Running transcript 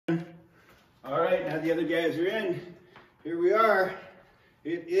right, now the other guys are in. Here we are.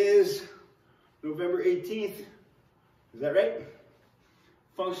 It is November 18th. Is that right?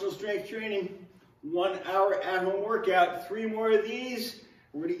 Functional strength training, 1 hour at-home workout. 3 more of these.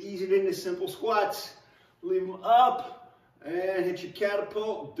 We're going to ease it into simple squats. Leave them up and hit your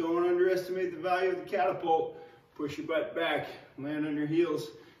catapult. Don't underestimate the value of the catapult. Push your butt back, land on your heels.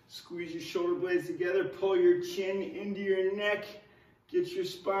 Squeeze your shoulder blades together, pull your chin into your neck. Get your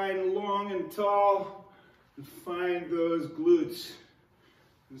spine long and tall, and find those glutes,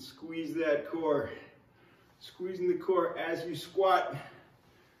 and squeeze that core. Squeezing the core as you squat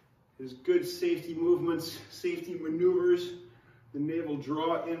is good safety movements, safety maneuvers, the navel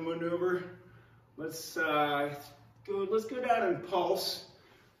draw-in maneuver. Let's go down and pulse,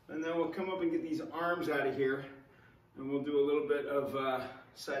 and then we'll come up and get these arms out of here, and we'll do a little bit of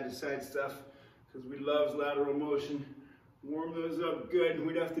side-to-side stuff, because we love lateral motion. Warm those up good.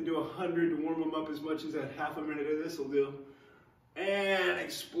 We'd have to do 100 to warm them up as much as a half a minute of this will do. And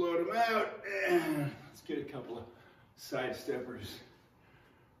explode them out. And let's get a couple of side steppers.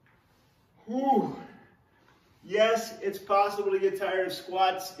 Whew. Yes, it's possible to get tired of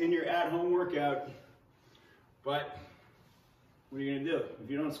squats in your at-home workout. But what are you going to do? If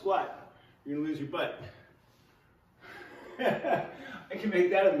you don't squat, you're going to lose your butt. I can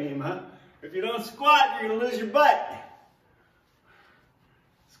make that a meme, huh? If you don't squat, you're going to lose your butt.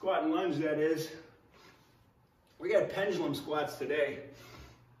 Squat and lunge, that is. We got pendulum squats today.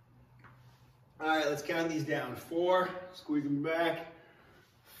 All right, let's count these down. 4, squeeze them back.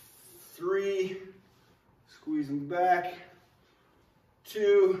 3, squeeze them back.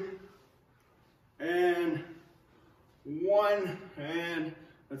 2, and 1, and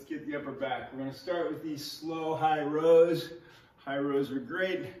let's get the upper back. We're gonna start with these slow high rows. High rows are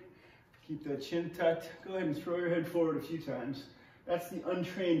great. Keep that chin tucked. Go ahead and throw your head forward a few times. That's the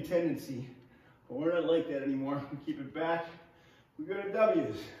untrained tendency, but we're not like that anymore. We keep it back. We go to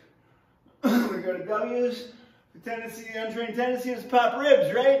W's. We go to W's. The untrained tendency is pop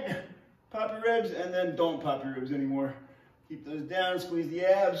ribs, right? Pop your ribs, and then don't pop your ribs anymore. Keep those down, squeeze the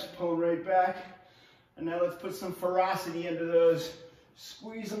abs, pull them right back. And now let's put some ferocity into those.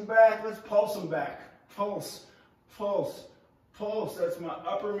 Squeeze them back, let's pulse them back. Pulse, pulse, pulse. That's my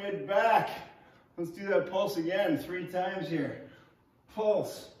upper mid back. Let's do that pulse again, 3 times here.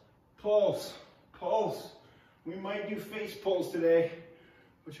 Pulse, pulse, pulse. We might do face pulls today,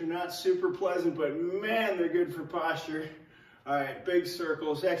 which are not super pleasant, but man, they're good for posture. All right, big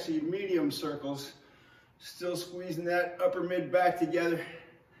circles, actually medium circles. Still squeezing that upper mid back together,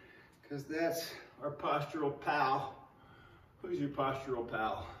 because that's our postural pal. Who's your postural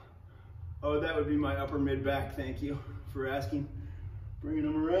pal? Oh, that would be my upper mid back, thank you for asking. Bringing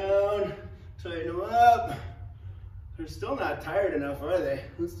them around, tighten them up. They're still not tired enough, are they?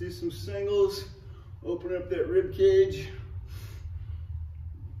 Let's do some singles. Open up that rib cage.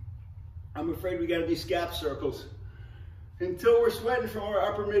 I'm afraid we gotta do scap circles. Until we're sweating from our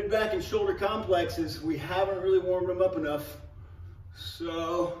upper mid back and shoulder complexes, we haven't really warmed them up enough.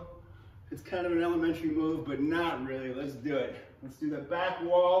 So it's kind of an elementary move, but not really. Let's do it. Let's do the back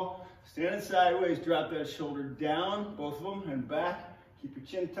wall. Standing sideways, drop that shoulder down, both of them, and back. Keep your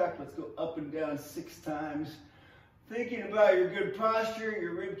chin tucked. Let's go up and down 6 times. Thinking about your good posture,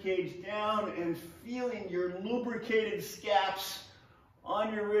 your rib cage down, and feeling your lubricated scaps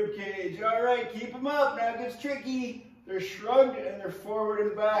on your rib cage. All right, keep them up. Now it gets tricky. They're shrugged and they're forward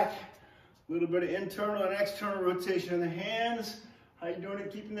and back. A little bit of internal and external rotation in the hands. How you doing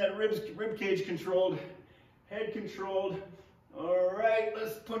at keeping that rib cage controlled? Head controlled. All right,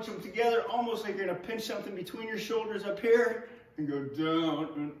 let's punch them together, almost like you're gonna pinch something between your shoulders up here and go down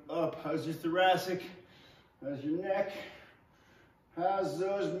and up. How's your thoracic? How's your neck? How's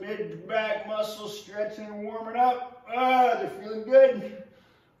those mid-back muscles stretching and warming up? Ah, they're feeling good.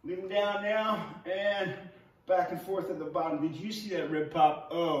 Leave them down now and back and forth at the bottom. Did you see that rib pop?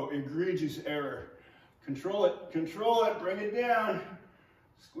 Oh, egregious error. Control it, bring it down.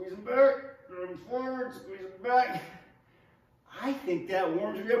 Squeeze them back, bring them forward, squeeze them back. I think that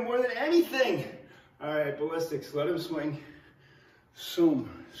warms you up more than anything. All right, ballistics, let them swing. Zoom,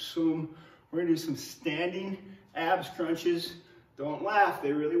 zoom. We're gonna do some standing abs crunches. Don't laugh,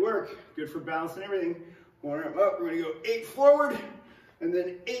 they really work. Good for balance and everything. One arm up, we're gonna go 8 forward, and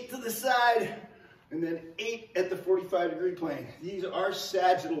then 8 to the side, and then 8 at the 45-degree plane. These are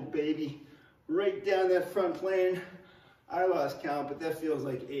sagittal, baby. Right down that front plane. I lost count, but that feels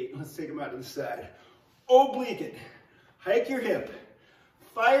like 8. Let's take them out to the side. Oblique it. Hike your hip.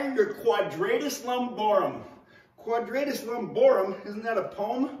 Fire your quadratus lumborum. Quadratus lumborum, isn't that a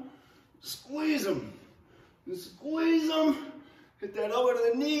poem? Squeeze them. Squeeze them. Hit that elbow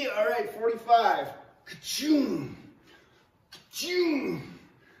to the knee. All right, 45. Ka-choom. Ka-choom.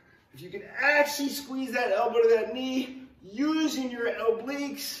 If you can actually squeeze that elbow to that knee using your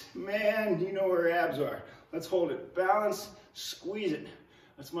obliques, man, you know where your abs are. Let's hold it. Balance, squeeze it.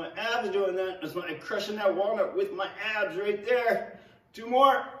 That's my abs doing that. That's my crushing that walnut with my abs right there. 2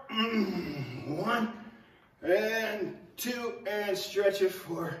 more. 1 and 2, and stretch it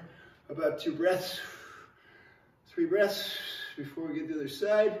for about 2 breaths. 3 breaths before we get to the other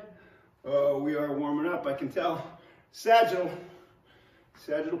side. Oh, we are warming up, I can tell. Sagittal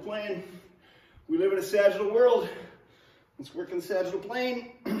plane. We live in a sagittal world. Let's work in the sagittal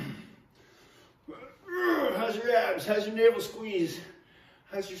plane. How's your abs? How's your navel squeeze?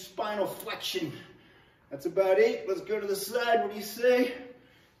 How's your spinal flexion? That's about 8. Let's go to the side. What do you say?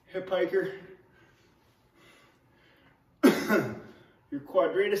 Hip hiker. Your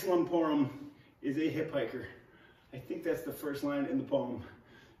quadratus lumborum is a hip hiker. I think that's the first line in the poem.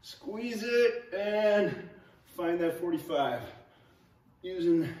 Squeeze it and find that 45.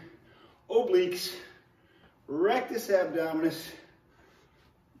 Using obliques, rectus abdominis.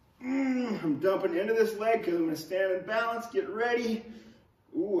 I'm dumping into this leg because I'm going to stand in balance. Get ready.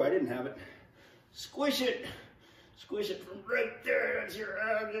 Ooh, I didn't have it. Squish it. Squish it from right there. That's your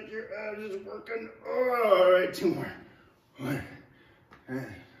abs. That's your abs is working. All right, 2 more. 1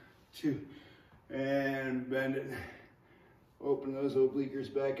 and 2. And bend it. Open those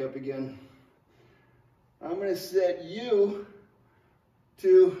obliquers back up again. I'm going to set you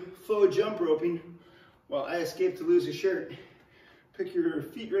to faux jump roping while I escape to lose a shirt. Pick your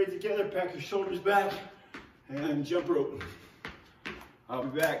feet right together, pack your shoulders back, and jump rope. I'll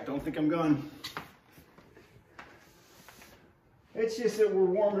be back. Don't think I'm gone. It's just that we're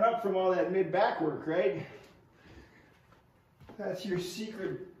warming up from all that mid-back work, right? That's your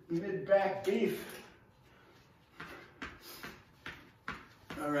secret mid-back beef.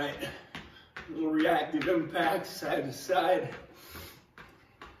 All right, a little reactive impact, side to side.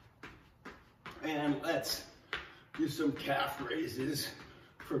 And let's do some calf raises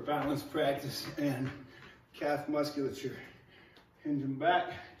for balance practice and calf musculature. Hinge them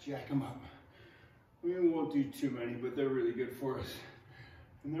back, jack them up. We won't do too many, but they're really good for us.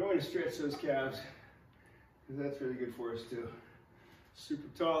 And they're going to stretch those calves, because that's really good for us too. Super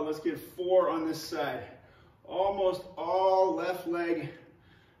tall. Let's get 4 on this side. Almost all left leg,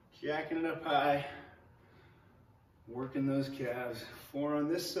 jacking it up high, working those calves. 4 on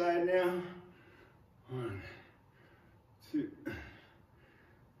this side now. 1, 2,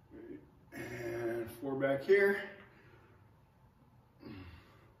 and 4 back here.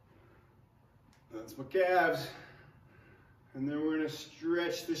 That's my calves. And then we're going to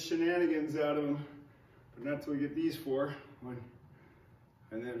stretch the shenanigans out of them, but not till we get these 4. 1,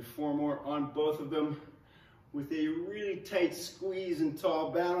 and then 4 more on both of them with a really tight squeeze and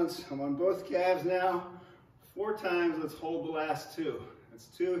tall balance. I'm on both calves now. 4 times. Let's hold the last 2. That's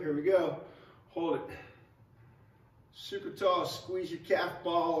 2. Here we go. Hold it. Super tall. Squeeze your calf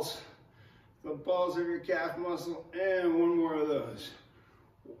balls. The balls of your calf muscle. And 1 more of those.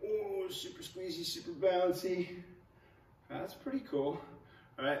 Oh, super squeezy, super bouncy. That's pretty cool.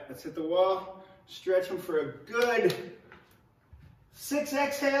 All right, let's hit the wall. Stretch them for a good 6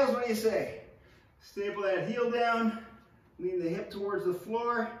 exhales. What do you say? Staple that heel down. Lean the hip towards the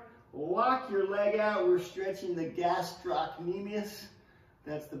floor. Lock your leg out. We're stretching the gastrocnemius.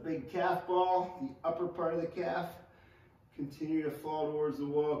 That's the big calf ball, the upper part of the calf. Continue to fall towards the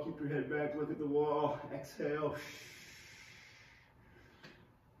wall. Keep your head back. Look at the wall. Exhale.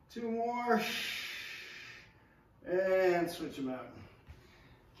 2 more. And switch them out.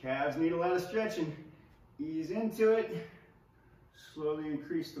 Calves need a lot of stretching. Ease into it. Slowly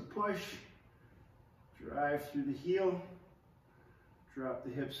increase the push. Drive through the heel. Drop the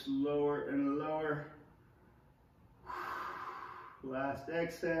hips lower and lower. Last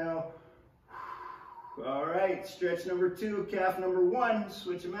exhale. All right, stretch number 2, calf number 1.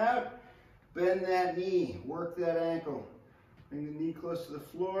 Switch them out. Bend that knee. Work that ankle. Bring the knee close to the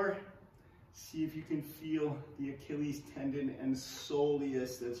floor. See if you can feel the Achilles tendon and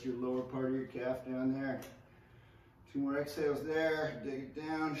soleus. That's your lower part of your calf down there. 2 more exhales there. Dig it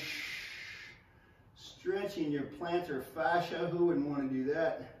down. Stretching your plantar fascia. Who wouldn't want to do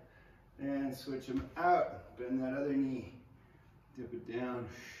that? And switch them out. Bend that other knee. Dip it down.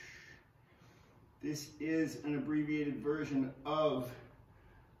 This is an abbreviated version of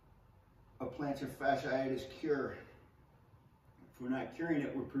a plantar fasciitis cure. If we're not curing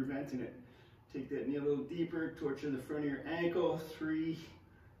it, we're preventing it. Take that knee a little deeper, torture the front of your ankle. 3,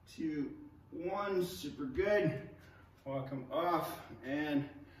 2, 1, super good. Walk them off, and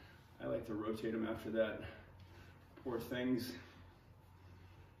I like to rotate them after that. Poor things.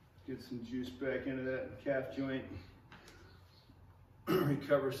 Get some juice back into that calf joint.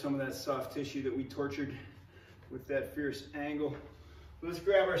 Recover some of that soft tissue that we tortured with that fierce angle. Let's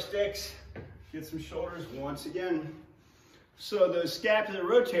grab our sticks, get some shoulders once again. So those scapular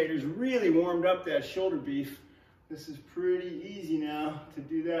rotators really warmed up that shoulder beef. This is pretty easy now to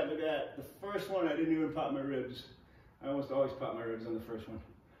do that. Look at that. The first one, I didn't even pop my ribs. I almost always pop my ribs on the first one,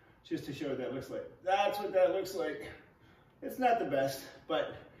 just to show what that looks like. That's what that looks like. It's not the best,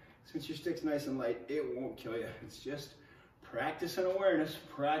 but since your stick's nice and light, it won't kill you. It's just practice and awareness,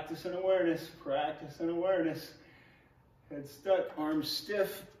 practice and awareness, practice and awareness. Head stuck, arms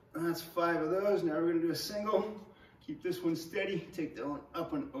stiff. That's 5 of those. Now we're gonna do a single. Keep this one steady. Take that one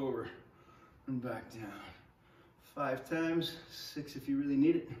up and over and back down. 5 times, 6 if you really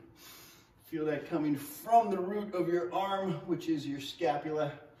need it. Feel that coming from the root of your arm, which is your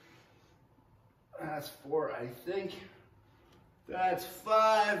scapula. That's 4, I think. That's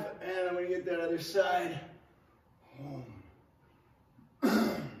 5, and I'm gonna get that other side.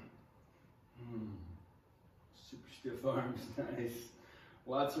 Super stiff arms, nice.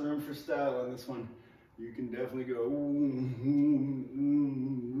 Lots of room for style on this one. You can definitely go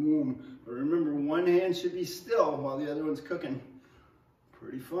but remember, one hand should be still while the other one's cooking.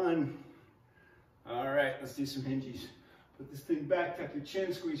 Pretty fun. All right, let's do some hinges. Put this thing back, tuck your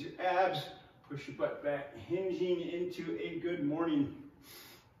chin, squeeze your abs, push your butt back, hinging into a good morning.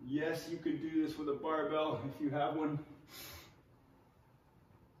 Yes, you could do this with a barbell if you have one.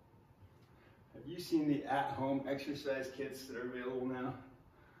 Have you seen the at-home exercise kits that are available now?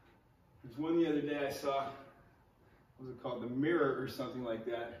 There's one the other day I saw, what was it called? The Mirror or something like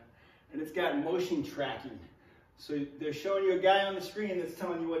that. And it's got motion tracking. So they're showing you a guy on the screen that's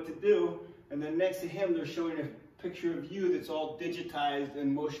telling you what to do, and then next to him they're showing a picture of you that's all digitized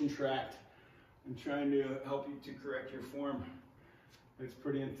and motion tracked and trying to help you to correct your form. It's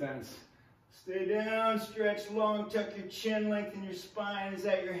pretty intense. Stay down, stretch long, tuck your chin, lengthen your spine. Is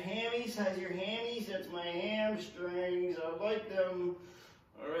that your hammies? How's your hammies? That's my hamstrings. I like them.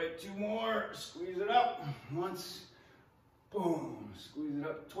 All right, 2 more. Squeeze it up. Once. Boom. Squeeze it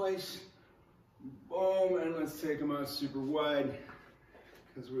up twice. Boom. And let's take them out super wide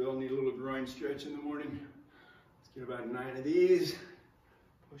because we all need a little groin stretch in the morning. Let's get about 9 of these.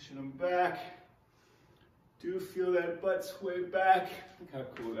 Pushing them back. Do feel that butt sway back. Look how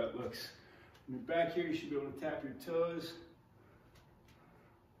cool that looks. When you're back here, you should be able to tap your toes.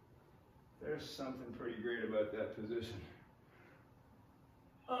 There's something pretty great about that position.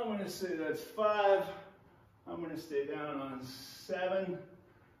 I'm gonna say that's 5. I'm gonna stay down on 7,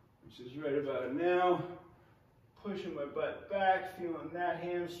 which is right about now. Pushing my butt back, feeling that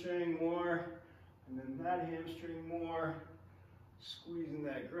hamstring more, and then that hamstring more. Squeezing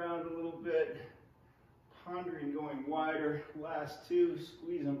that ground a little bit. Pondering going wider. Last 2,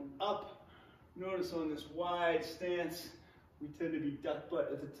 squeeze them up. Notice on this wide stance, we tend to be duck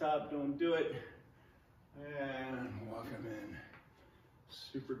butt at the top. Don't do it. And walk them in.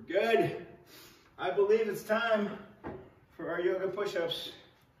 Super good. I believe it's time for our yoga push-ups.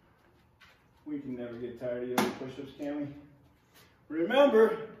 We can never get tired of yoga push-ups, can we?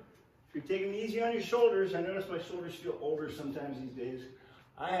 Remember, if you're taking it easy on your shoulders, I notice my shoulders feel older sometimes these days.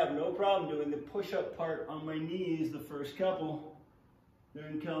 I have no problem doing the push-up part on my knees the first couple,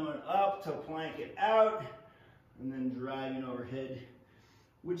 then coming up to plank it out, and then driving overhead,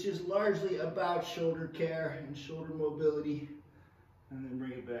 which is largely about shoulder care and shoulder mobility, and then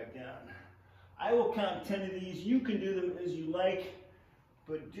bring it back down. I will count 10 of these. You can do them as you like,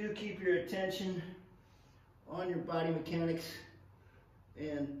 but do keep your attention on your body mechanics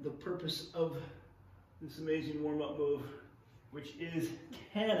and the purpose of this amazing warm-up move, which is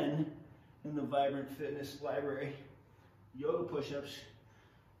canon in the Vibrant Fitness library. Yoga push-ups,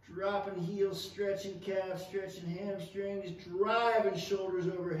 dropping heels, stretching calves, stretching hamstrings, driving shoulders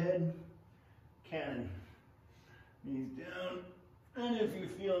overhead. Canon. Knees down. And if you're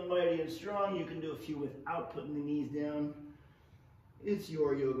feeling mighty and strong, you can do a few without putting the knees down. It's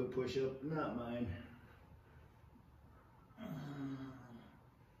your yoga push-up, not mine.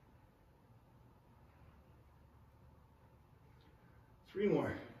 3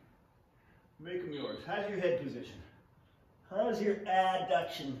 more. Make them yours. How's your head position? How's your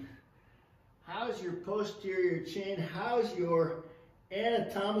adduction? How's your posterior chin? How's your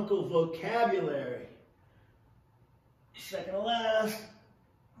anatomical vocabulary? Second to last.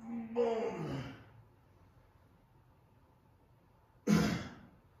 Boom. And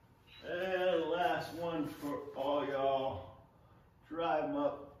last one for all y'all. Drive them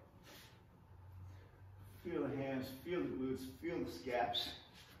up. Feel the hands, feel the glutes, feel the scaps.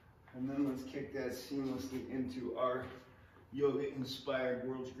 And then let's kick that seamlessly into our yoga-inspired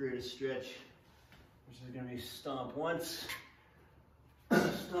world's greatest stretch, which is going to be stomp once,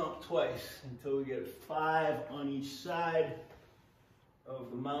 stomp twice, until we get 5 on each side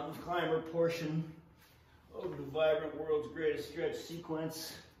of the mountain climber portion of the vibrant world's greatest stretch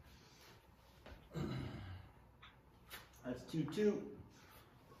sequence. That's 2-2.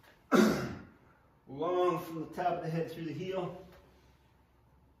 Long from the top of the head through the heel.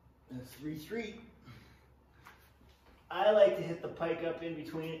 That's 3-3. I like to hit the pike up in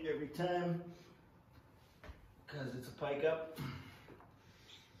between it every time because it's a pike up.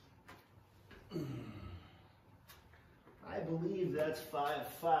 I believe that's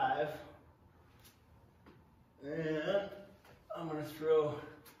 5-5. And I'm going to throw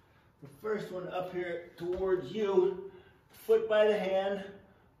the first one up here towards you, foot by the hand,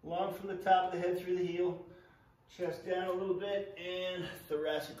 long from the top of the head through the heel, chest down a little bit, and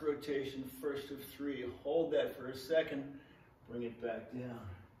thoracic rotation, first of 3. Hold that for a second, bring it back down.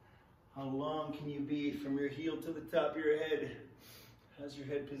 How long can you be from your heel to the top of your head? How's your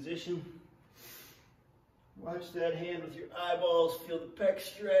head position? Watch that hand with your eyeballs, feel the pec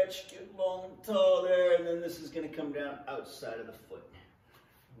stretch, get long and tall there, and then this is going to come down outside of the foot.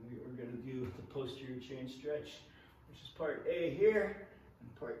 We're going to do the posterior chain stretch, which is part A here,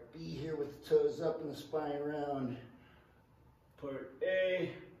 and part B here with the toes up and the spine round. Part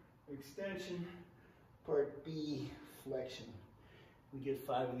A, extension, part B, flexion. We get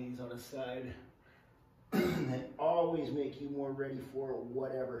 5 of these on a side. They always make you more ready for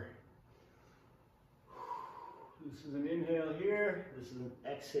whatever. This is an inhale here, this is an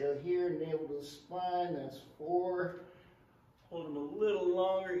exhale here, navel to the spine, that's 4. Hold them a little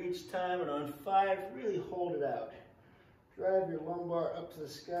longer each time, and on 5, really hold it out. Drive your lumbar up to the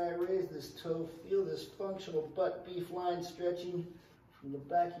sky, raise this toe, feel this functional butt beef line stretching from the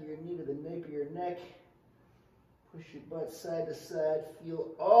back of your knee to the nape of your neck. Push your butt side to side, feel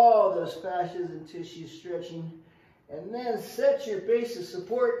all those fascias and tissues stretching, and then set your base of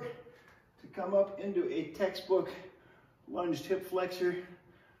support to come up into a textbook lunged hip flexor.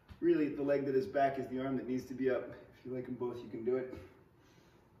 Really, the leg that is back is the arm that needs to be up. If you like them both, you can do it.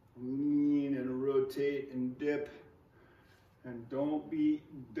 Lean and rotate and dip. And don't be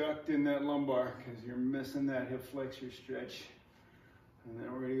ducked in that lumbar because you're missing that hip flexor stretch. And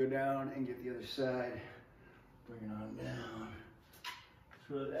then we're going to go down and get the other side. Bring it on down.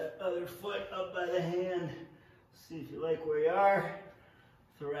 Throw that other foot up by the hand. See if you like where you are.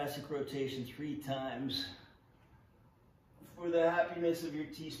 Thoracic rotation 3 times for the happiness of your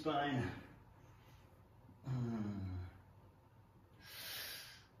T-spine.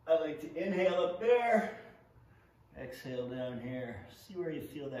 I like to inhale up there, exhale down here. See where you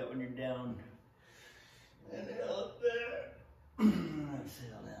feel that when you're down. Inhale up there,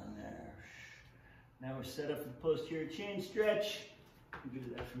 exhale down there. Now we're set up for the posterior chain stretch. We do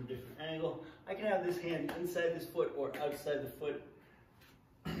that from a different angle. I can have this hand inside this foot or outside the foot.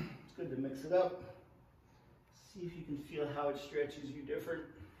 It's good to mix it up. See if you can feel how it stretches you different.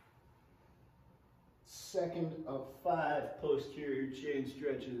 Second of 5 posterior chain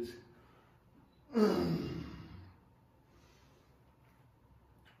stretches.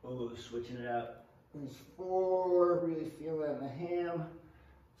 Oh, switching it out. There's 4, really feel that in the ham.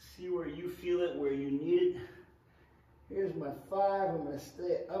 See where you feel it, where you need it. Here's my 5, I'm gonna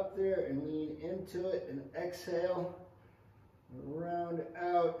stay up there and lean into it and exhale. Round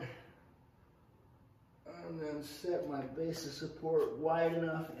out. And then set my base of support wide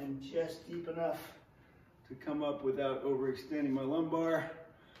enough and just deep enough to come up without overextending my lumbar.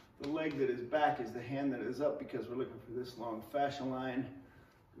 The leg that is back is the hand that is up because we're looking for this long fascia line.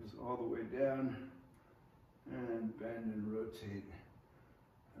 Goes all the way down and bend and rotate.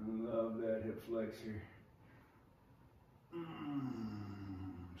 I love that hip flexor.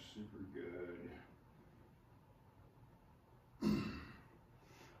 Super good.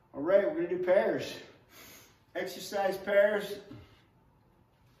 All right, we're gonna do pairs. Exercise pairs.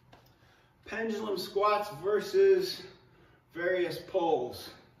 Pendulum squats versus various pulls.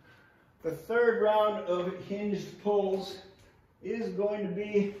 The third round of hinged pulls is going to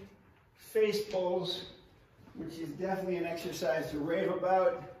be face pulls, which is definitely an exercise to rave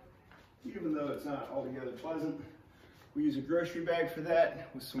about, even though it's not altogether pleasant. We use a grocery bag for that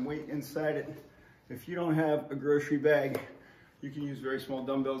with some weight inside it. If you don't have a grocery bag, you can use very small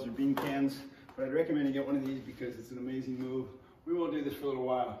dumbbells or bean cans, but I'd recommend you get one of these because it's an amazing move. We won't do this for a little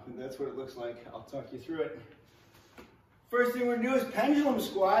while, but that's what it looks like. I'll talk you through it. First thing we're gonna do is pendulum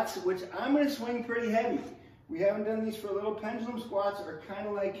squats, which I'm gonna swing pretty heavy. We haven't done these for a little. Pendulum squats are kind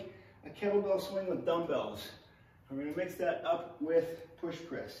of like a kettlebell swing with dumbbells. I'm gonna mix that up with push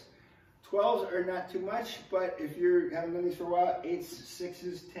press. 12s are not too much, but if you're haven't done these for a while, 8s,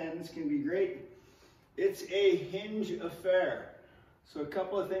 6s, 10s can be great. It's a hinge affair. So a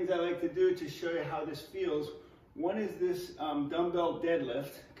couple of things I like to do to show you how this feels. One is this dumbbell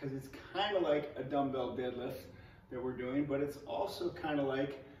deadlift, because it's kind of like a dumbbell deadlift that we're doing, but it's also kind of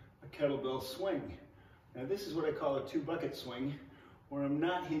like a kettlebell swing. Now this is what I call a 2-bucket swing, where I'm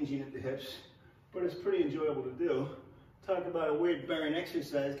not hinging at the hips, but it's pretty enjoyable to do. Talk about a weight-bearing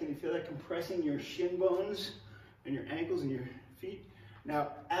exercise. Can you feel that compressing your shin bones and your ankles and your feet?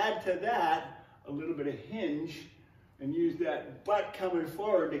 Now add to that a little bit of hinge and use that butt coming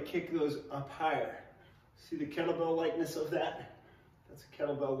forward to kick those up higher. See the kettlebell likeness of that? That's a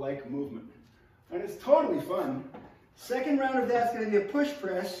kettlebell-like movement. And it's totally fun. Second round of that's going to be a push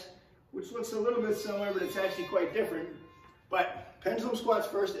press, which looks a little bit similar, but it's actually quite different. But pendulum squats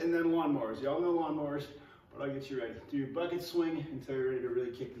first and then lawnmowers. Y'all know lawnmowers, but I'll get you ready. Do your bucket swing until you're ready to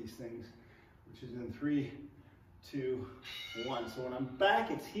really kick these things, which is in 3, 2, 1. So when I'm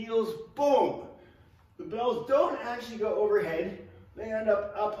back, it's heels, boom. The bells don't actually go overhead. They end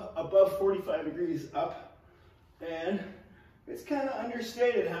up above 45 degrees up. And it's kind of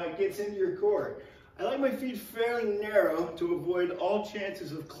understated how it gets into your core. I like my feet fairly narrow to avoid all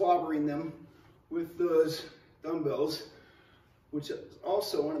chances of clobbering them with those dumbbells, which is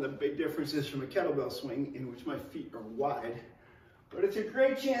also one of the big differences from a kettlebell swing, in which my feet are wide. But it's a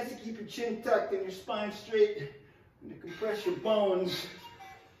great chance to keep your chin tucked and your spine straight and to compress your bones.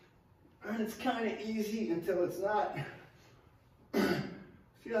 And it's kind of easy until it's not.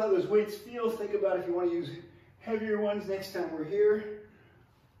 Feel how those weights feel. Think about if you want to use heavier ones next time we're here.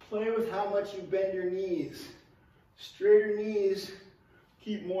 Play with how much you bend your knees. Straighter knees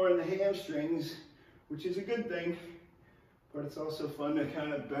keep more in the hamstrings, which is a good thing, but it's also fun to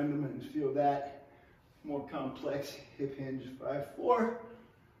kind of bend them and feel that more complex hip hinge. 5, 4,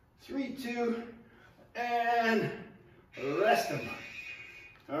 3, 2, and rest them.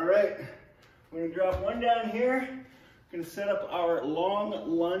 All right, we're going to drop one down here. We're going to set up our long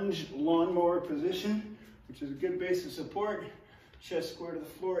lunge lawnmower position, which is a good base of support. Chest square to the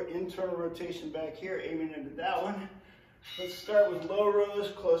floor, internal rotation back here, aiming into that one. Let's start with low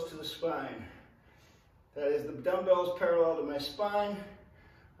rows close to the spine. That is the dumbbells parallel to my spine.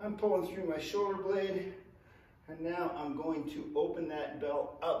 I'm pulling through my shoulder blade, and now I'm going to open that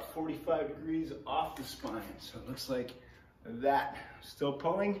bell up 45 degrees off the spine. So it looks like that. Still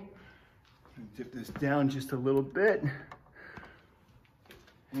pulling. Dip this down just a little bit.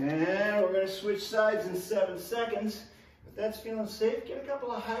 And we're going to switch sides in 7 seconds. If that's feeling safe, get a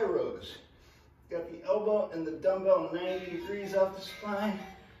couple of high rows. Got the elbow and the dumbbell 90 degrees off the spine.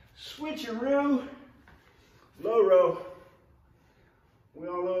 Switcheroo. Low row. We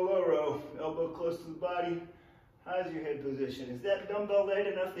all know low row. Elbow close to the body. How's your head position? Is that dumbbell light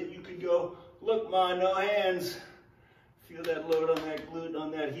enough that you could go, look ma, no hands. Feel that load on that glute,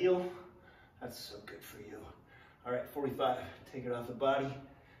 on that heel. That's so good for you. All right, 45. Take it off the body.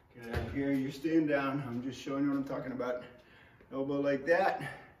 Get it out here. You're staying down. I'm just showing you what I'm talking about. Elbow like that.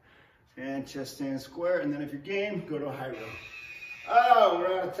 And chest stand square. And then if you're game, go to a high row. Oh,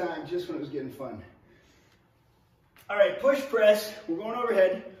 we're out of time just when it was getting fun. All right, push press. We're going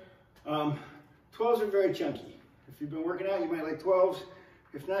overhead. 12s are very chunky. If you've been working out, you might like 12s.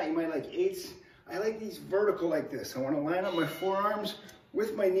 If not, you might like 8s. I like these vertical like this. I want to line up my forearms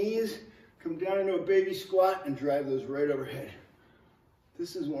with my knees, come down into a baby squat, and drive those right overhead.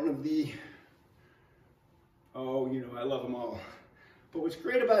 This is one of the, oh, you know, I love them all. But what's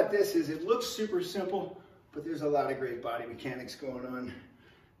great about this is it looks super simple, but there's a lot of great body mechanics going on.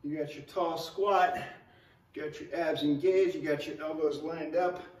 You got your tall squat, you got your abs engaged, you got your elbows lined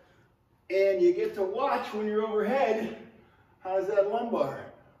up, and you get to watch when you're overhead. How's that lumbar?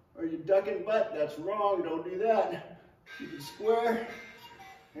 Are you ducking butt? That's wrong, don't do that. Keep it square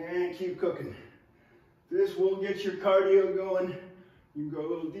and keep cooking. This will get your cardio going. You can go a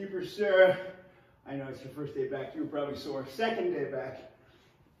little deeper, Sarah. I know it's your first day back. You were probably sore. Second day back.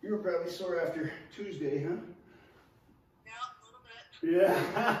 You were probably sore after Tuesday, huh? Yeah, a little bit.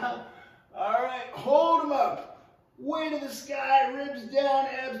 Yeah. All right, hold them up. Way to the sky, ribs down,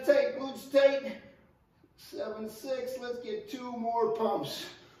 abs tight, glutes tight. 7, 6, let's get 2 more pumps.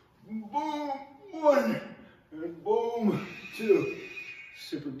 Boom, 1, and boom, 2.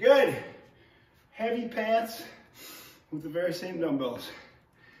 Super good. Heavy pants with the very same dumbbells.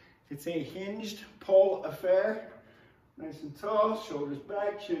 It's a hinged pull affair. Nice and tall, shoulders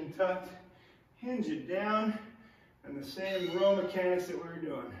back, chin tucked. Hinge it down, and the same row mechanics that we were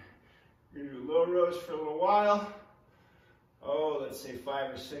doing. We're gonna do low rows for a little while. Oh, let's say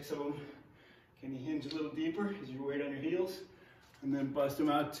 5 or 6 of them. Can you hinge a little deeper? Is your weight on your heels? and then bust them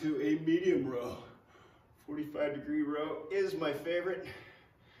out to a medium row. 45-degree row is my favorite.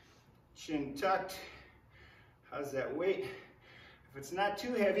 Chin tucked. How's that weight? If it's not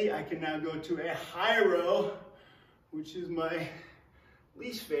too heavy, I can now go to a high row, which is my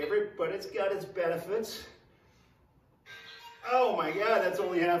least favorite, but it's got its benefits. Oh my God, that's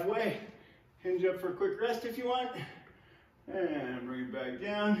only halfway. Hinge up for a quick rest if you want. And bring it back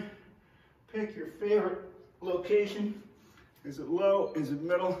down. Pick your favorite location. Is it low? Is it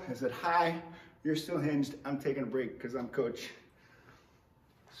middle? Is it high? You're still hinged. I'm taking a break because I'm coach.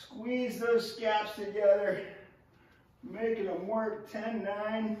 Squeeze those scaps together. Making them work. 10,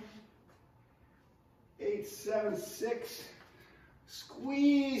 9, 8, 7, 6.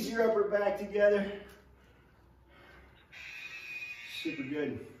 Squeeze your upper back together. Super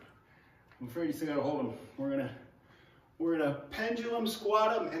good. I'm afraid you still gotta hold them. We're gonna pendulum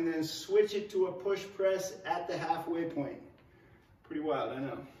squat them and then switch it to a push press at the halfway point. Pretty wild, I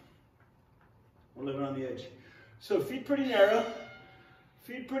know. We're living on the edge. So feet pretty narrow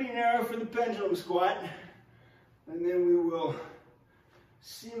for the pendulum squat. And then we will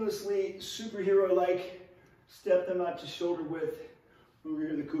seamlessly, superhero-like, step them out to shoulder width over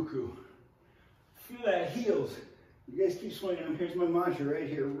here, the cuckoo. Feel that heels. You guys keep swinging them. Here's my mantra right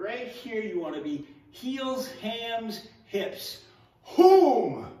here. Right here you want to be heels, hams, hips.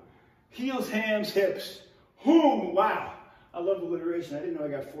 Hoom! Heels, hams, hips. Hoom! Wow. I love alliteration. I didn't know I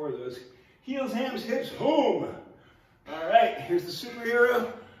got 4 of those. Heels, hams, hips, hoom! All right, here's the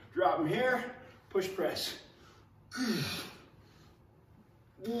superhero. Drop them here. Push press.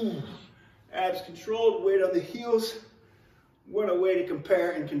 Abs controlled, weight on the heels. What a way to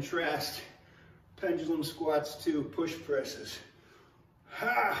compare and contrast pendulum squats to push presses.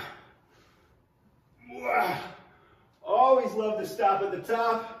 Ha! Wow. Always love to stop at the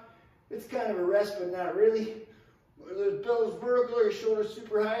top. It's kind of a rest, but not really. Are those bellows vertical, or your shoulders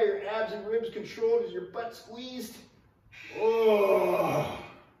super high, your abs and ribs controlled, is your butt squeezed? Oh!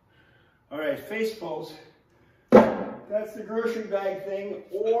 All right, face pulls. That's the grocery bag thing,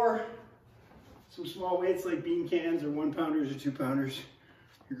 or some small weights like bean cans or 1-pounders or 2-pounders.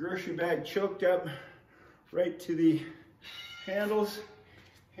 Your grocery bag choked up right to the handles,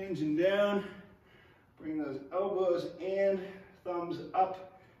 hinging down. Bring those elbows and thumbs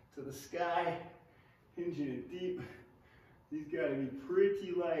up to the sky, hinging it deep. These gotta be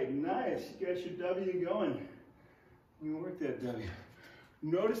pretty light. Nice, you got your W going. You can work that W.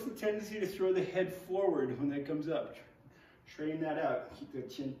 Notice the tendency to throw the head forward when that comes up. Straighten that out. Keep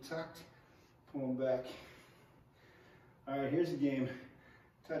that chin tucked. Pull them back. All right, here's the game.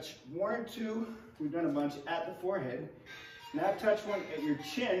 Touch 1 or 2. We've done a bunch at the forehead. Now touch 1 at your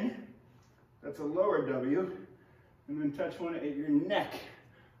chin. That's a lower W. And then touch 1 at your neck.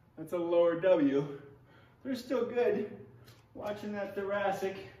 That's a lower W. They're still good. Watching that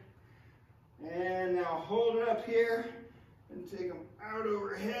thoracic. And now hold it up here and take them out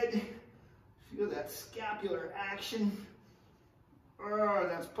overhead. Feel that scapular action. Oh,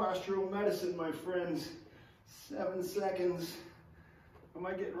 that's postural medicine, my friends. 7 seconds. Am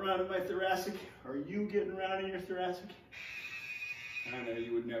I getting around in my thoracic? Are you getting around in your thoracic? I know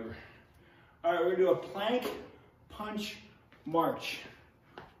you would never. All right, we're gonna do a plank, punch, march.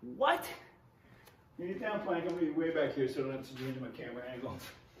 What? You get down plank, I'm gonna be way back here so I don't have to change my camera angle.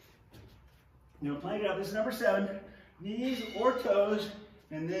 Now plank it up, this is number 7. Knees or toes,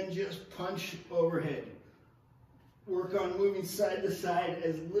 and then just punch overhead. Work on moving side to side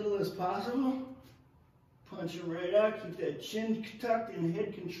as little as possible. Punch them right out, keep that chin tucked and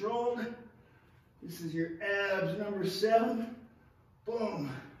head controlled. This is your abs, number 7.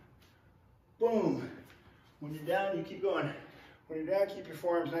 Boom, boom. When you're down, you keep going. When you're down, keep your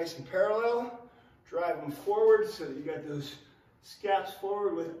forearms nice and parallel. Drive them forward so that you got those scaps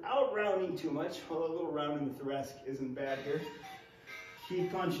forward without rounding too much, although a little round in the thoracic isn't bad here.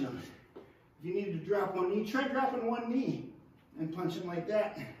 Keep punching them. If you need to drop one knee, try dropping one knee and punch them like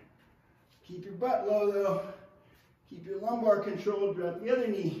that. Keep your butt low though. Keep your lumbar controlled, drop the other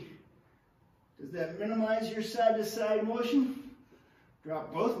knee. Does that minimize your side to side motion?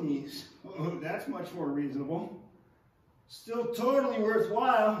 Drop both knees. Oh, that's much more reasonable. Still totally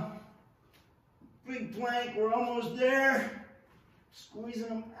worthwhile. Big plank, we're almost there. Squeezing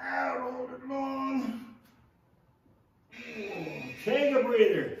them out, hold it long. Take a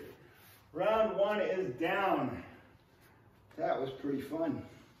breather. Round 1 is down. That was pretty fun.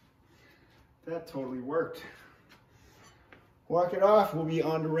 That totally worked. Walk it off, we'll be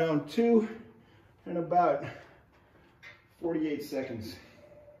on to round 2 in about 48 seconds.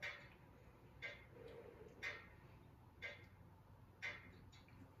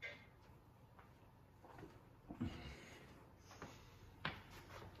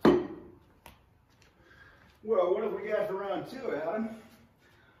 Well, what have we got for round 2, Adam?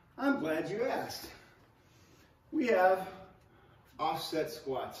 I'm glad you asked. We have offset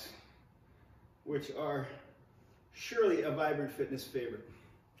squats, which are surely a Vibrant Fitness favorite.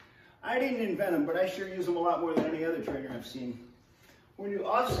 I didn't invent them, but I sure use them a lot more than any other trainer I've seen. We do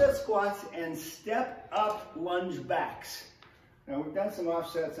offset squats and step up lunge backs. Now we've done some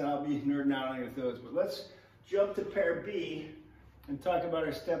offsets and I'll be nerding out on those, but let's jump to pair B and talk about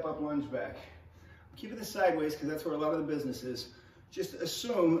our step up lunge back. Keep it sideways because that's where a lot of the business is. Just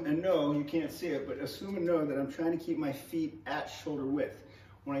assume and know, you can't see it, but assume and know that I'm trying to keep my feet at shoulder width.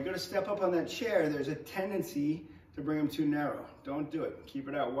 When I go to step up on that chair, there's a tendency to bring them too narrow. Don't do it. Keep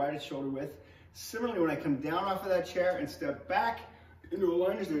it out wide at shoulder width. Similarly, when I come down off of that chair and step back into a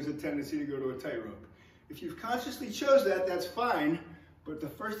lunge, there's a tendency to go to a tightrope. If you've consciously chose that, that's fine, but the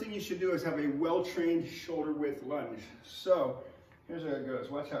first thing you should do is have a well-trained shoulder width lunge. So here's how it goes.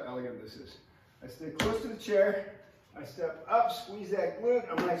 Watch how elegant this is. I stay close to the chair, I step up, squeeze that glute,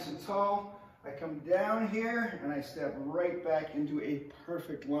 I'm nice and tall. I come down here and I step right back into a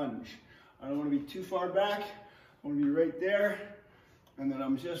perfect lunge. I don't want to be too far back, I want to be right there, and then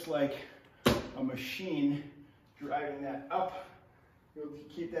I'm just like a machine driving that up. You'll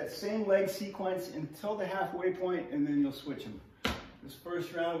keep that same leg sequence until the halfway point, and then you'll switch them. This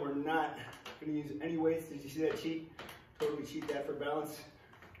first round, we're not going to use any weights. Did you see that cheat? Totally cheat that for balance.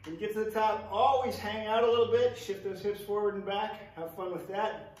 When you get to the top, always hang out a little bit, shift those hips forward and back. Have fun with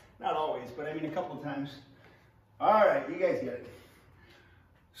that. Not always, but I mean a couple of times. All right, you guys get it.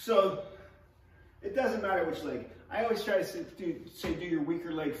 So it doesn't matter which leg. I always try to say do your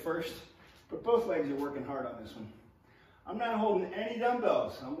weaker leg first, but both legs are working hard on this one. I'm not holding any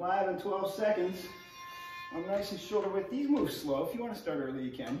dumbbells. I'm live in 12 seconds. I'm nice and shoulder width. These move slow. If you want to start early,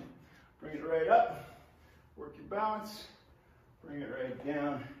 you can. Bring it right up. Work your balance. Bring it right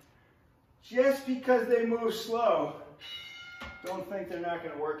down. Just because they move slow, don't think they're not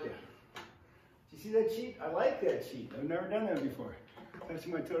going to work you. Do you see that cheat? I like that cheat. I've never done that before.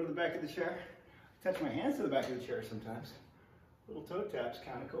 Touching my toe to the back of the chair. Touch my hands to the back of the chair sometimes. Little toe tap's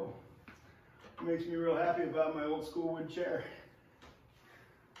kind of cool. It makes me real happy about my old school wood chair.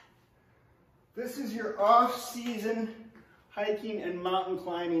 This is your off-season hiking and mountain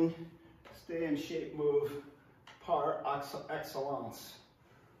climbing stay in shape move par excellence.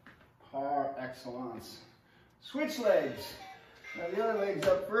 Par excellence. Switch legs. Now the other leg's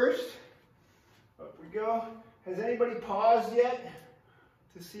up first. Up we go. Has anybody paused yet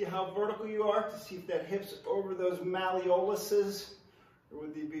to see how vertical you are? To see if that hip's over those malleoluses? Or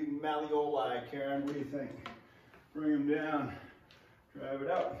would they be malleoli, Karen? What do you think? Bring them down. Drive it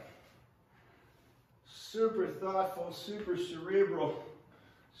up. Super thoughtful, super cerebral,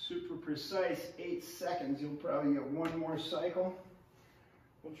 super precise. 8 seconds. You'll probably get one more cycle.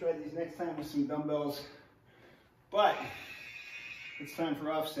 We'll try these next time with some dumbbells. But it's time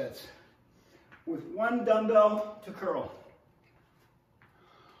for offsets. With one dumbbell to curl.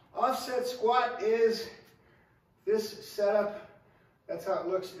 Offset squat is this setup. That's how it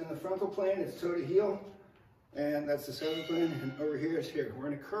looks in the frontal plane. It's toe to heel. And that's the cervical plane. And over here is here. We're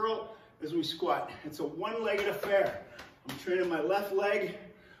going to curl as we squat. It's a one-legged affair. I'm training my left leg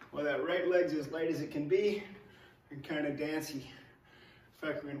while that right leg's as light as it can be and kind of dancy. In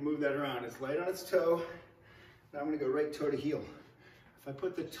fact, we're going to move that around. It's light on its toe. Now I'm going to go right toe to heel. If I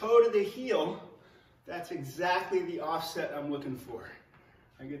put the toe to the heel, that's exactly the offset I'm looking for.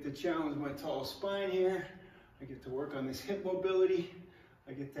 I get to challenge my tall spine here. I get to work on this hip mobility.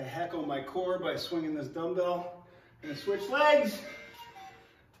 I get to heckle my core by swinging this dumbbell. And switch legs.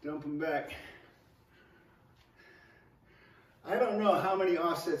 Dump them back. I don't know how many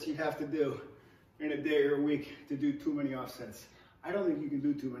offsets you have to do in a day or a week to do too many offsets. I don't think you can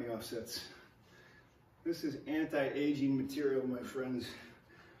do too many offsets. This is anti-aging material, my friends.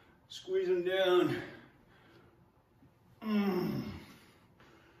 Squeeze them down.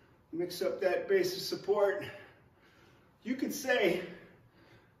 Mix up that base of support. You could say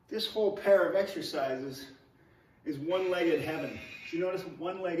this whole pair of exercises is one-legged heaven. Do you notice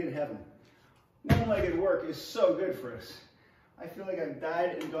one-legged heaven? One-legged work is so good for us. I feel like I've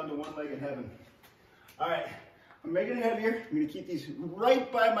died and gone to one-legged heaven. All right, I'm making it heavier. I'm gonna keep these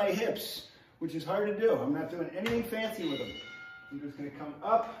right by my hips, which is hard to do. I'm not doing anything fancy with them. I'm just gonna come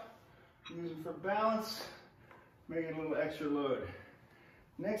up, use them for balance, make it a little extra load.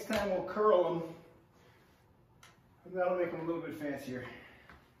 Next time we'll curl them, and that'll make them a little bit fancier.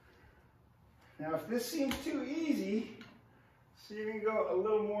 Now if this seems too easy, see if you can go a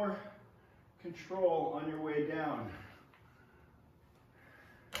little more control on your way down.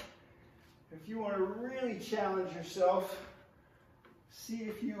 If you want to really challenge yourself, see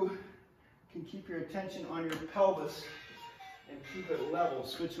if you can keep your attention on your pelvis and keep it level.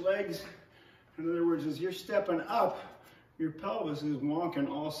 Switch legs. In other words, as you're stepping up, your pelvis is wonking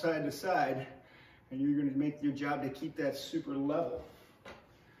all side to side, and you're going to make your job to keep that super level,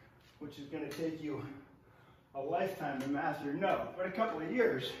 which is going to take you a lifetime to master. No, but a couple of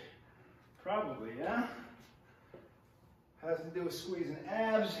years, probably, yeah? Has to do with squeezing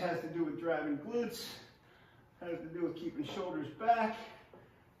abs, has to do with driving glutes, has to do with keeping shoulders back.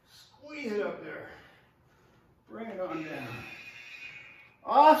 Squeeze it up there. Bring it on down.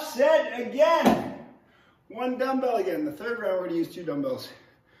 Offset again. One dumbbell again. The third round, we're going to use 2 dumbbells.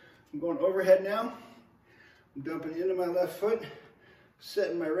 I'm going overhead now. I'm dumping into my left foot,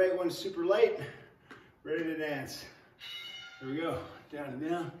 setting my right one super light, ready to dance. Here we go. Down and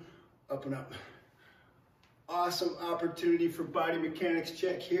down, up and up. Awesome opportunity for body mechanics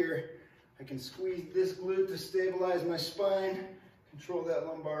check here. I can squeeze this glute to stabilize my spine, control that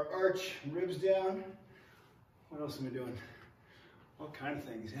lumbar arch, ribs down. What else am I doing? All kind of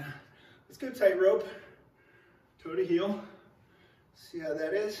things, yeah. Let's go tightrope, toe to heel. See how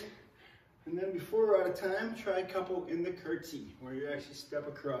that is. And then before we're out of time, try a couple in the curtsy, where you actually step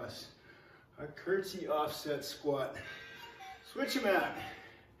across. A curtsy offset squat. Switch them out.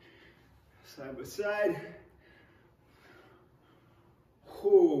 Side by side.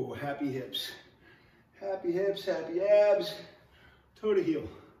 Whoo, happy hips. Happy hips, happy abs. Toe to heel.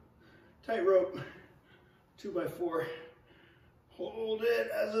 Tightrope. 2x4. Hold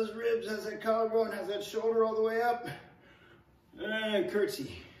it, has those ribs, has that collarbone, has that shoulder all the way up. And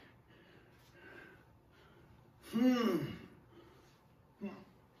curtsy.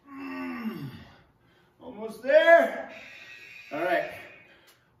 Almost there. All right.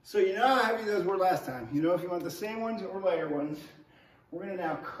 So you know how heavy those were last time. You know if you want the same ones or lighter ones. We're going to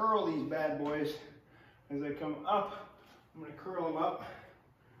now curl these bad boys. As I come up, I'm going to curl them up.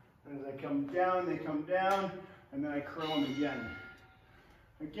 As I come down, they come down. And then I curl them again.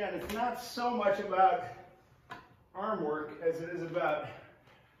 Again, it's not so much about arm work as it is about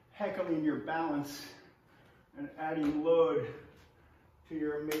heckling your balance and adding load to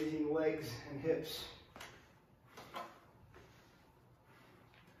your amazing legs and hips.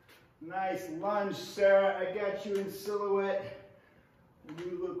 Nice lunge, Sarah. I got you in silhouette.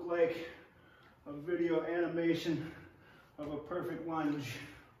 You look like a video animation of a perfect lunge.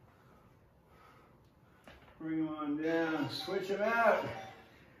 Bring them on down. Switch them out.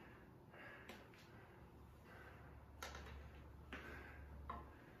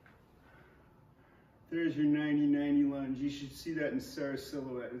 There's your 90-90 lunge. You should see that in Sarah's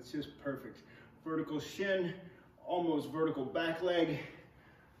silhouette. It's just perfect. Vertical shin, almost vertical back leg.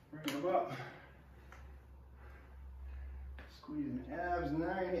 Bring them up. Squeezing abs, 9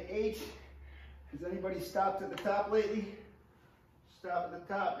 to 8. Has anybody stopped at the top lately? Stop at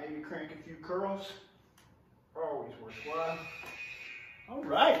the top, maybe crank a few curls. Always worthwhile. All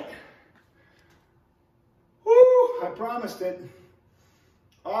right. Woo, I promised it.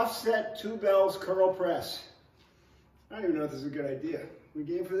 Offset 2 bells curl press. I don't even know if this is a good idea. We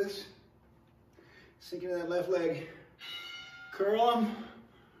game for this? Sink into that left leg. Curl them,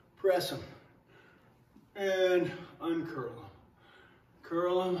 press them, and uncurl them.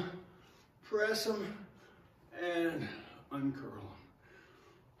 Curl them, press them, and uncurl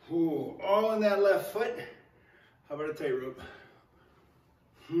them. Ooh, all in that left foot. How about a tightrope?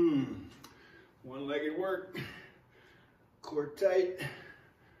 One-legged work. Core tight.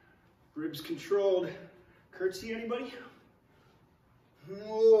 Ribs controlled. Curtsy, anybody?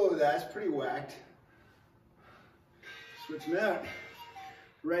 Whoa, that's pretty whacked. Switch them out.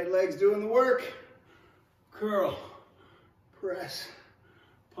 Right leg's doing the work. Curl, press,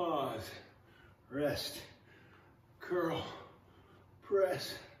 pause, rest. Curl,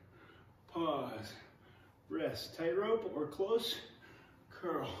 press, pause, rest. Tightrope or close.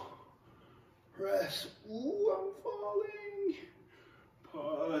 Curl, press. Ooh, I'm falling.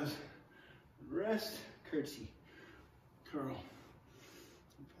 Pause, rest, curtsy. Curl,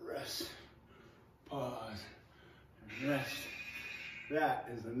 press, pause, and rest. That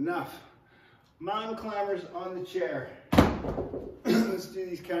is enough. Mountain climbers on the chair. Let's do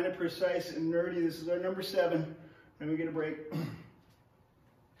these kind of precise and nerdy. This is our number 7. Then we get a break.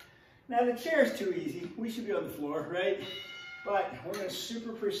 Now the chair's too easy. We should be on the floor, right? But we're going to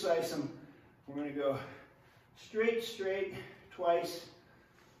super precise them. We're going to go straight, straight twice,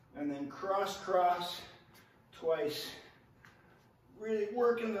 and then cross, cross twice. Really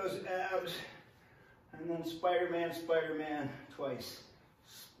working those abs. And then Spider-Man, Spider-Man twice.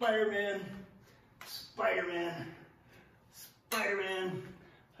 Spider-Man, Spider-Man, Spider-Man.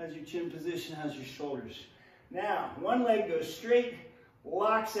 How's your chin position? How's your shoulders? Now, one leg goes straight,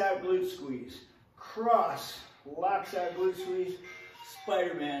 locks out, glute squeeze. Cross, locks out, glute squeeze.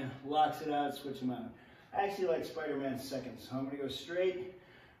 Spider-Man, locks it out, switch them out. I actually like Spider-Man second, so I'm gonna go straight,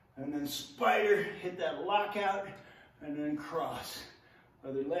 and then spider, hit that lockout, and then cross.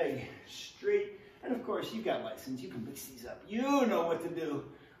 Other leg, straight, and of course, you've got license, you can mix these up. You know what to do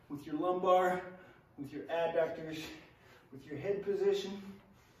with your lumbar, with your adductors, with your head position,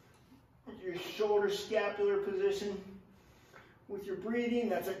 with your shoulder scapular position, with your breathing.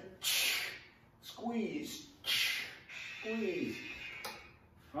 That's a squeeze, squeeze.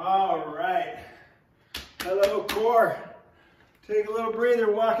 All right. Hello, core. Take a little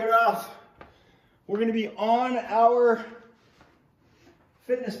breather, walk it off. We're going to be on our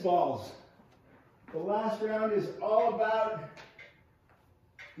fitness balls. The last round is all about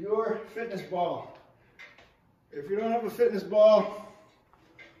your fitness ball. If you don't have a fitness ball,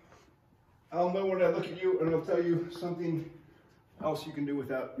 I'll know when I look at you, and I'll tell you something else you can do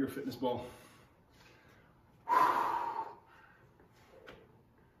without your fitness ball.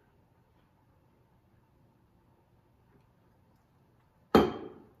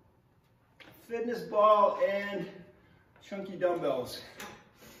 Fitness ball and chunky dumbbells.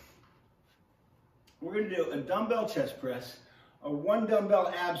 We're going to do a dumbbell chest press, a 1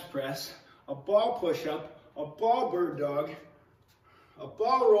 dumbbell abs press, a ball push-up, a ball bird dog, a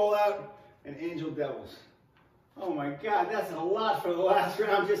ball rollout, and angel devils. Oh my God, that's a lot for the last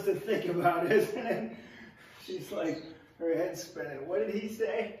round just to think about, isn't it? She's like, her head's spinning. What did he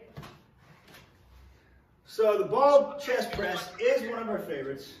say? So the ball chest press is one of our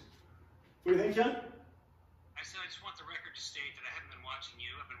favorites. What do you think, John? I said I just want the record to state that I haven't been watching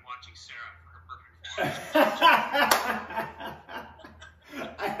you. I've been watching Sarah for her perfect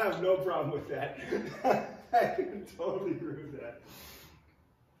form. I have no problem with that. I can totally agree with that.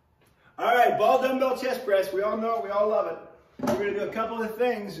 All right, ball dumbbell chest press. We all know it. We all love it. We're going to do a couple of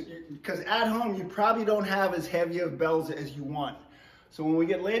things because at home you probably don't have as heavy of bells as you want. So when we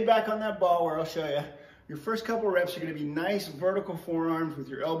get laid back on that ball, where I'll show you, your first couple of reps are going to be nice vertical forearms with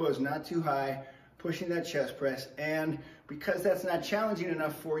your elbows not too high, pushing that chest press. And because that's not challenging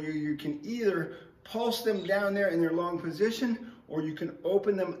enough for you, you can either pulse them down there in their long position, or you can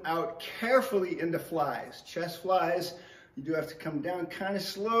open them out carefully into flies. Chest flies, you do have to come down kind of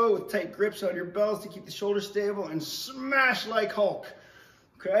slow with tight grips on your bells to keep the shoulders stable and smash like Hulk.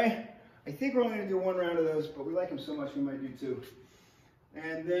 Okay? I think we're only going to do 1 round of those, but we like them so much we might do 2.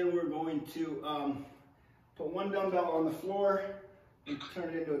 And then we're going to put 1 dumbbell on the floor and turn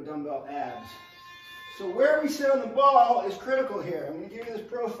it into a dumbbell abs. So where we sit on the ball is critical here. I'm going to give you this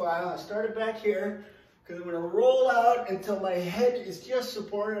profile. I started back here because I'm going to roll out until my head is just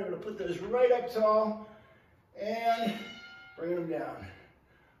supported. I'm going to put those right up tall and bring them down.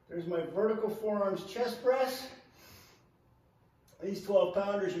 There's my vertical forearms chest press. These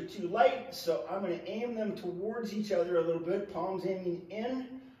 12-pounders are too light, so I'm going to aim them towards each other a little bit, palms aiming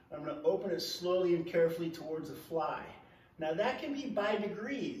in. I'm going to open it slowly and carefully towards the fly. Now that can be by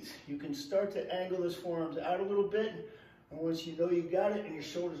degrees. You can start to angle those forearms out a little bit, and once you know you got it and your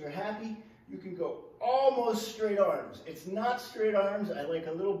shoulders are happy, you can go almost straight arms. It's not straight arms. I like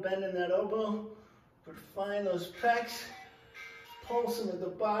a little bend in that elbow, but find those pecs, pulse them at the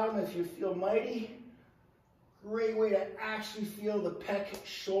bottom if you feel mighty. Great way to actually feel the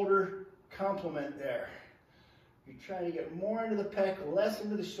pec-shoulder complement there. You're trying to get more into the pec, less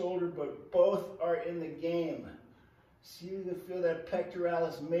into the shoulder, but both are in the game. See if you can feel that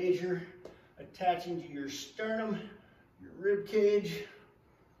pectoralis major attaching to your sternum, your rib cage,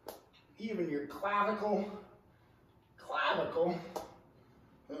 even your clavicle. Clavicle?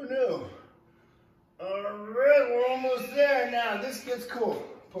 Who knew? All right, we're almost there. Now, this gets cool.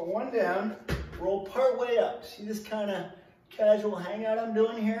 Put 1 down, roll part way up. See this kind of casual hangout I'm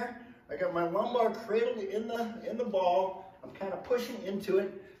doing here? I got my lumbar cradled in the ball. I'm kind of pushing into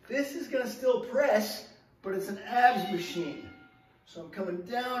it. This is going to still press, but it's an abs machine. So I'm coming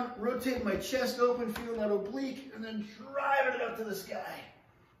down, rotating my chest open, feeling that oblique, and then driving it up to the sky.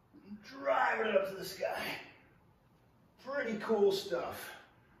 Driving it up to the sky. Pretty cool stuff.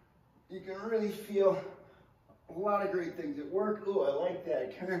 You can really feel a lot of great things at work. Ooh, I like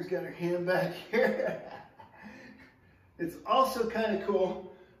that. Karen's got her hand back here. It's also kind of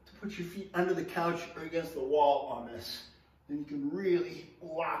cool to put your feet under the couch or against the wall on this. Then you can really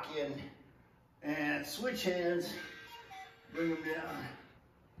lock in and switch hands, bring them down.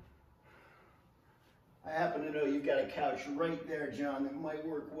 I happen to know you've got a couch right there, John, that might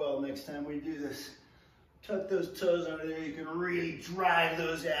work well next time we do this. Tuck those toes under there. You can really drive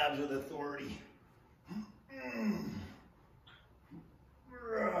those abs with authority.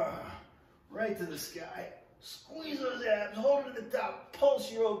 Right to the sky. Squeeze those abs, hold it at the top,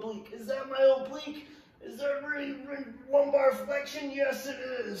 pulse your oblique. Is that my oblique? Is that really lumbar flexion? Yes, it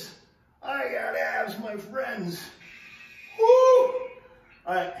is. I got abs, my friends. Woo!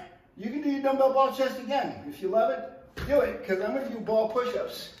 All right, you can do your dumbbell ball chest again. If you love it, do it, because I'm gonna do ball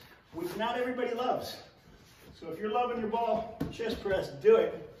push-ups, which not everybody loves. So if you're loving your ball chest press, do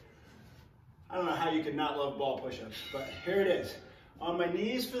it. I don't know how you could not love ball push-ups, but here it is. On my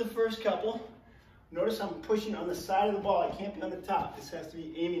knees for the first couple. Notice I'm pushing on the side of the ball. I can't be on the top. This has to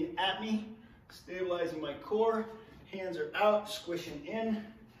be aiming at me, stabilizing my core. Hands are out, squishing in.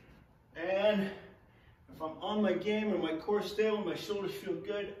 And if I'm on my game and my core stable, my shoulders feel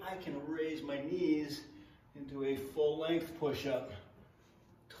good, I can raise my knees into a full length push-up.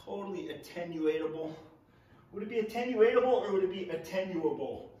 Totally attenuatable. Would it be attenuatable or would it be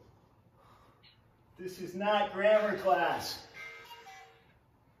attenuable? This is not grammar class.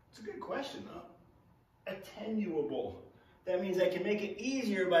 It's a good question though. Attenuable. That means I can make it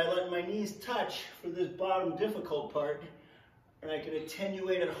easier by letting my knees touch for this bottom difficult part, and I can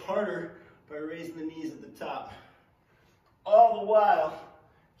attenuate it harder by raising the knees at the top. All the while,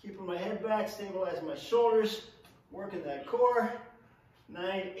 keeping my head back, stabilizing my shoulders, working that core.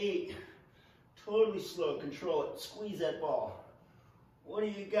 9-8. Totally slow, control it. Squeeze that ball. What do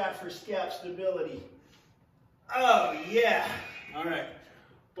you got for scap stability? Oh yeah. All right.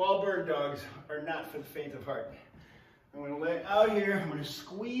 Ball bird dogs are not for the faint of heart. I'm going to lay out here. I'm going to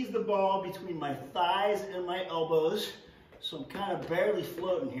squeeze the ball between my thighs and my elbows. So I'm kind of barely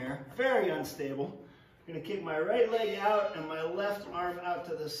floating here. Very unstable. I'm going to kick my right leg out and my left arm out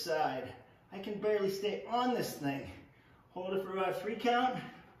to the side. I can barely stay on this thing. Hold it for about 3 count.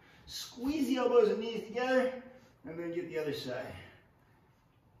 Squeeze the elbows and knees together, and then get the other side.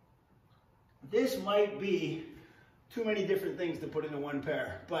 This might be too many different things to put into one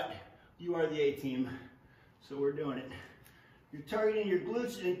pair, but you are the A-team, so we're doing it. You're targeting your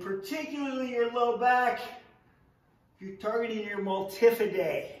glutes and particularly your low back. You're targeting your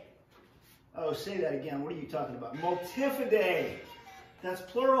multifidae. Oh, say that again. What are you talking about? Multifidae. That's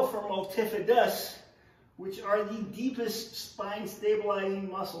plural for multifidus, which are the deepest spine stabilizing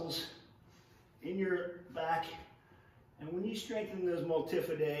muscles in your back. And when you strengthen those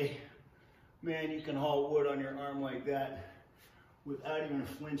multifidae, man, you can haul wood on your arm like that without even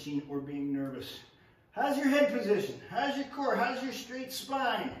flinching or being nervous. How's your head position? How's your core? How's your straight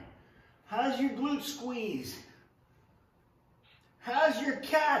spine? How's your glute squeeze? How's your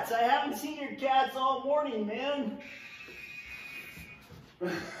cats? I haven't seen your cats all morning, man.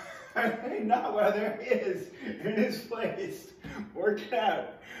 Not while there is in his place. Work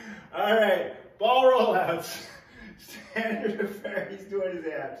out. All right, ball rollouts. Standard affair, he's doing his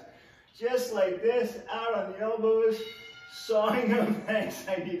abs. Just like this, out on the elbows, sawing them. Thanks,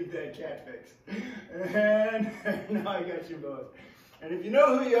 I needed that cat fix. And now I got you both. And if you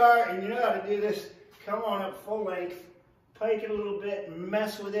know who you are and you know how to do this, come on up full length, pike it a little bit,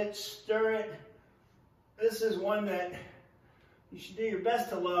 mess with it, stir it. This is one that you should do your best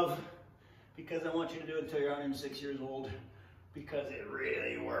to love, because I want you to do it until you're 106 years old, because it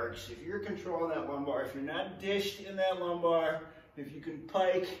really works. If you're controlling that lumbar, if you're not dished in that lumbar, if you can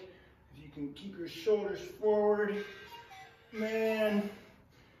pike, if you can keep your shoulders forward, man,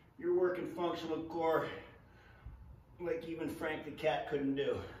 you're working functional core like even Frank the cat couldn't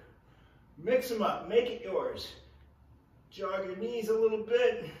do. Mix them up, make it yours. Jog your knees a little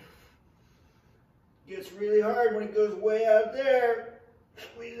bit. Gets really hard when it goes way out there.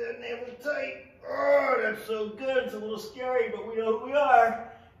 Squeeze that navel tight. Oh, that's so good. It's a little scary, but we know who we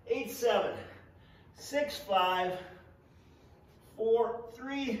are. 8-7, 6-5,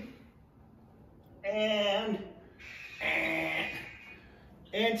 4-3, and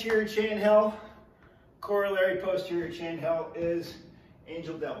anterior chain hell. Corollary posterior chain hell is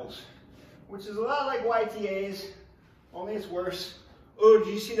angel devils, which is a lot like YTAs, only it's worse. Oh,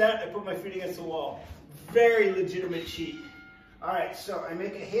 did you see that? I put my feet against the wall. Very legitimate cheat. All right, so I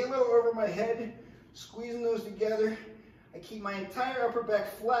make a halo over my head, squeezing those together. I keep my entire upper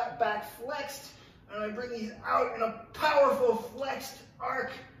back flexed, and I bring these out in a powerful flexed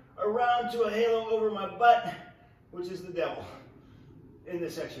arc around to a halo over my butt, which is the devil in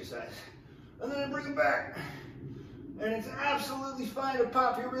this exercise. And then I bring it back. And it's absolutely fine to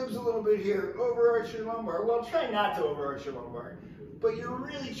pop your ribs a little bit here, overarch your lumbar. Well, try not to overarch your lumbar, but you're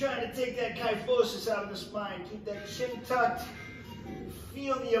really trying to take that kyphosis out of the spine. Keep that chin tucked.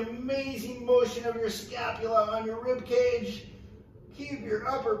 Feel the amazing motion of your scapula on your rib cage. Keep your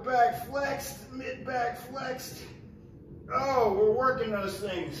upper back flexed, mid back flexed. Oh, we're working those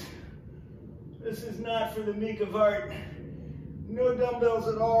things. This is not for the meek of heart. No dumbbells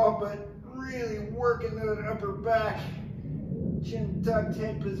at all, but really working that upper back. Chin tucked,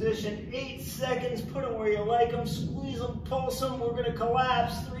 head position, 8 seconds, put them where you like them, squeeze them, pulse them, we're gonna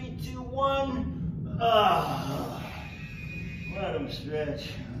collapse, 3, 2, 1. Let them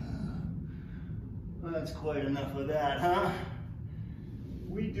stretch. Well, that's quite enough of that, huh?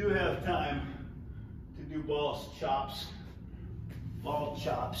 We do have time to do ball chops. Ball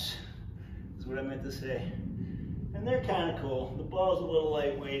chops is what I meant to say. And they're kind of cool. The ball's a little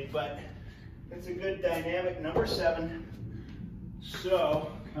lightweight, but it's a good dynamic. Number 7.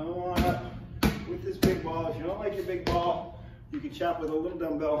 So come on up with this big ball. If you don't like your big ball, you can chop with a little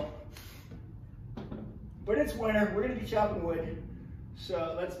dumbbell. But it's winter, we're gonna be chopping wood.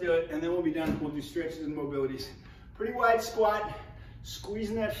 So let's do it, and then we'll be done. We'll do stretches and mobilities. Pretty wide squat,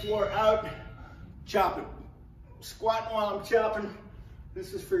 squeezing that floor out, chopping. Squatting while I'm chopping.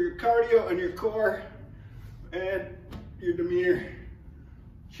 This is for your cardio and your core and your demeanor.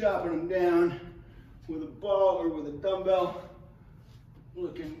 Chopping them down with a ball or with a dumbbell.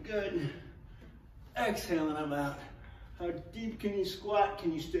 Looking good. Exhaling them out. How deep can you squat?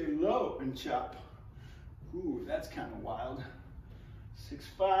 Can you stay low and chop? Ooh, that's kind of wild. 6,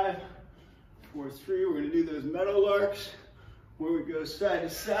 5, 4, 3. We're gonna do those meadow larks where we go side to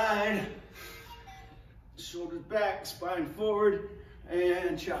side. Shoulders back, spine forward,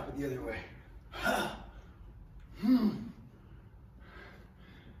 and chop it the other way.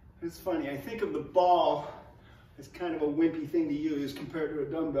 It's funny, I think of the ball as kind of a wimpy thing to use compared to a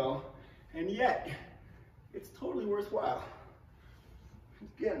dumbbell, and yet it's totally worthwhile.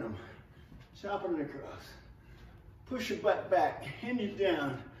 Just getting them, chopping it across. Push your butt back, hinge it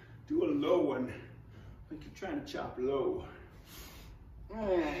down, do a low one, like you're trying to chop low.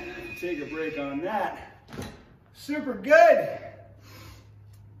 And take a break on that. Super good.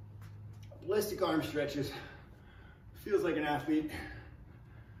 Ballistic arm stretches. Feels like an athlete.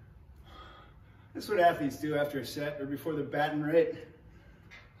 That's what athletes do after a set or before they're batting, right?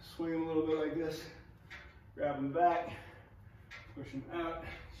 Swing them a little bit like this. Grab them back. Push them out.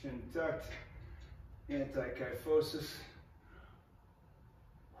 Chin tucked. Anti-kyphosis.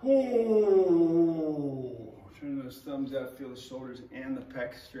 Ooh. Turn those thumbs out. Feel the shoulders and the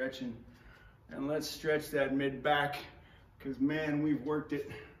pecs stretching. And let's stretch that mid back because, man, we've worked it.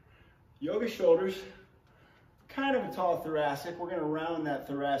 Yoga shoulders. Kind of a tall thoracic. We're going to round that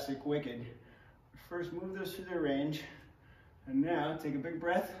thoracic wicked. First, move those through their range. And now, take a big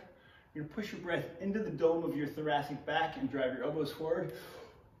breath. You're going to push your breath into the dome of your thoracic back and drive your elbows forward.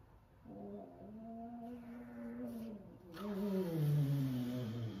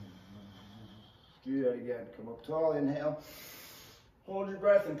 Do that again. Come up tall, inhale. Hold your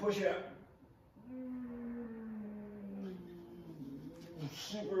breath and push it out.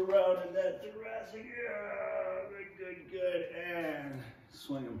 Super round in that thoracic. Yeah, good, good, good. And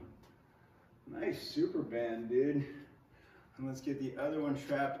swing them. Nice super band, dude. And let's get the other one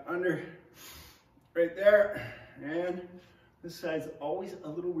trapped under right there. And this side's always a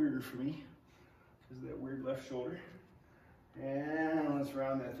little weirder for me because of that weird left shoulder. And let's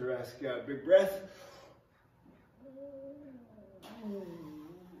round that thoracic out. Big breath.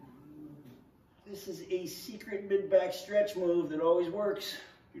 This is a secret mid-back stretch move that always works.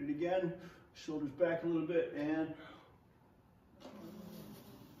 Do it again. Shoulders back a little bit and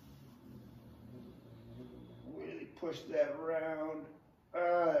really push that around.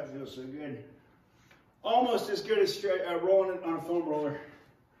 Ah, that feels so good. Almost as good as rolling it on a foam roller.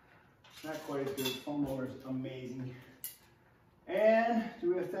 Not quite as good. Foam roller is amazing. And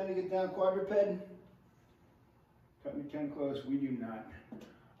do we have time to get down quadruped? Cut me 10 close. We do not.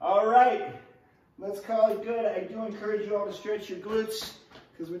 All right. Let's call it good. I do encourage you all to stretch your glutes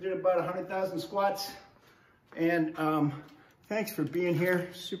because we did about 100,000 squats. And thanks for being here.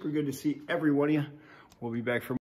 Super good to see every one of you. We'll be back for more.